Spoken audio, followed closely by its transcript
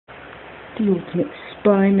The ultimate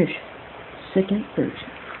spy mission. Second version.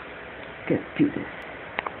 Gotta do this.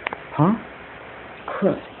 Huh?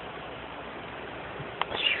 Crud.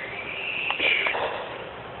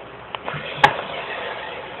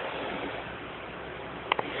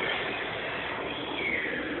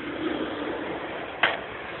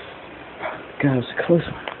 God, it was a close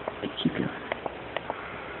one. Keep going.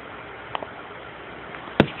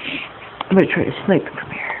 I'm gonna try to snipe him from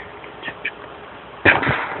here.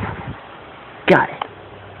 Got it.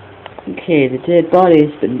 Okay, the dead body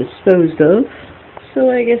has been disposed of, so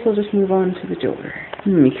I guess I'll just move on to the door.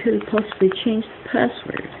 We could possibly change the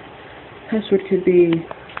password. Password could be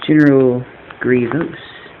General Grievous.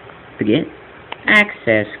 Forget?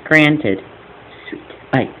 Access granted. Sweet.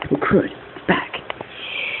 Oh crud. Back.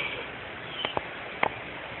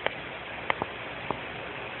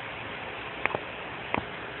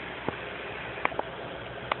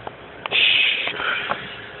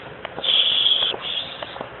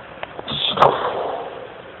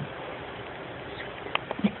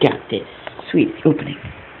 Got this. Sweet opening.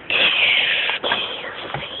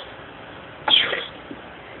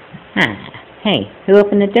 Hey, who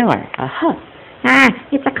opened the door?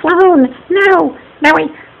 It's a clone! No! No!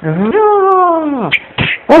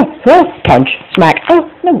 Punch, smack.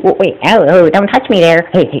 No, wait, don't touch me there.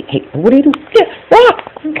 Hey, what are you doing?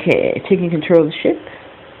 Okay, taking control of the ship.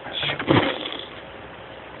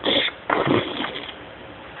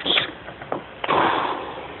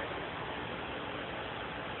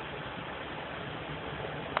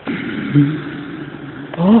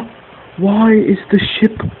 Why is the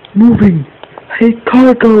ship moving? Hey,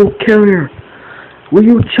 cargo carrier, will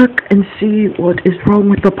you check and see what is wrong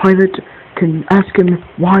with the pilot? Can you ask him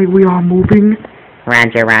why we are moving?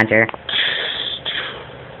 Roger.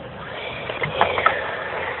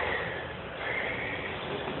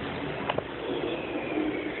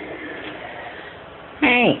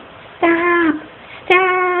 Hey, stop!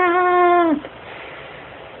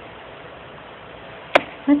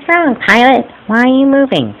 What's wrong, pilot? Why are you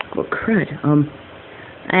moving? Well, crud,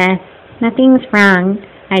 Nothing's wrong.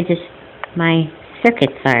 My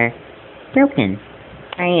circuits are broken.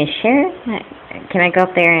 Are you sure? Can I go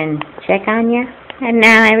up there and check on you?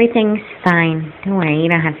 No, everything's fine. Don't worry, you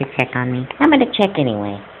don't have to check on me. I'm gonna check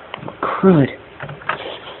anyway. Oh, crud.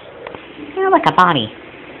 You're like a body.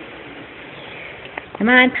 Come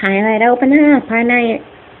on, pilot, open up.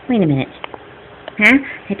 Wait a minute. Huh?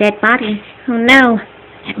 A dead body? Oh no.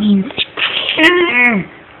 That means...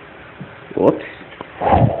 Whoops.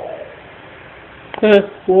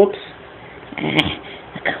 Whoops.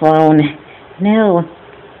 A clone. No.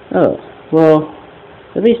 Oh, well,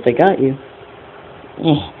 at least I got you.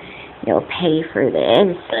 You'll pay for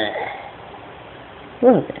this.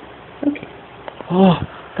 Well then, okay. Oh,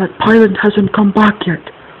 that pilot hasn't come back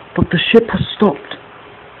yet, but the ship has stopped.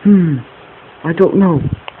 I don't know.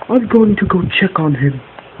 I'm going to go check on him.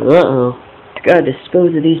 Uh-oh. Gotta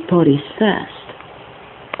dispose of these bodies fast.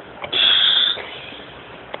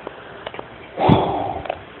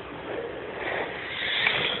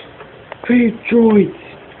 Hey, droids.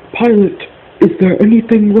 Pilot, is there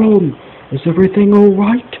anything wrong? Is everything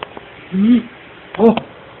alright?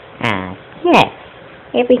 Yes.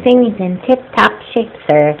 Everything is in tip-top shape,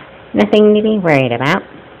 sir. Nothing to be worried about.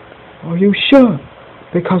 Are you sure?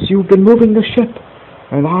 Because you've been moving the ship,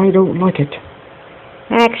 and I don't like it.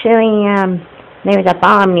 Actually, there's a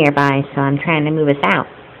bomb nearby, so I'm trying to move us out.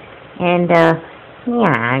 And,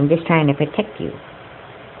 yeah, I'm just trying to protect you.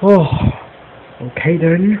 Oh, okay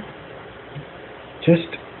then.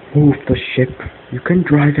 Just move the ship. You can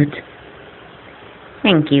drive it.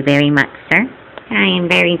 Thank you very much, sir. I am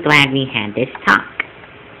very glad we had this talk.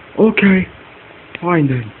 Okay, fine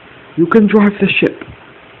then. You can drive the ship.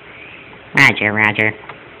 Roger.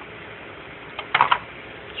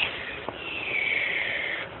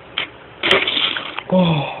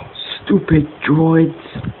 Oh, stupid droids.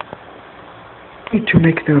 Need to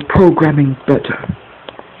make their programming better.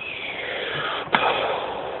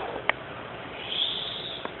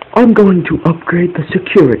 I'm going to upgrade the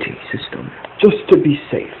security system, just to be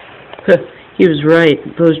safe. He was right.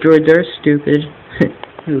 Those droids are stupid.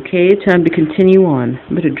 Okay, time to continue on.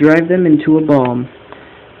 I'm going to drive them into a bomb.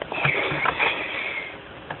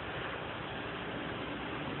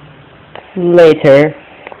 Later.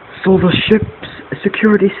 So the ship's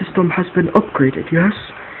security system has been upgraded, yes?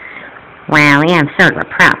 Well, we have sort of a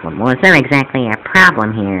problem. Well, it's not exactly a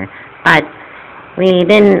problem here, but we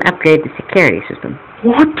didn't upgrade the security system.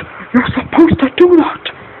 What? You're supposed to do that!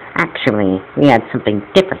 Actually, we had something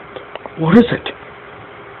different. What is it?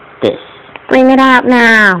 This. Bring it out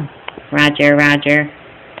now! Roger.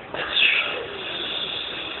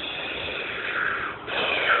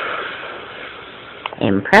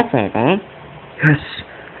 Impressive, eh? Yes.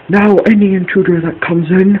 Now any intruder that comes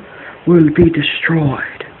in will be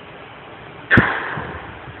destroyed.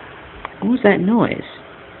 What was that noise?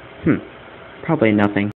 Probably nothing.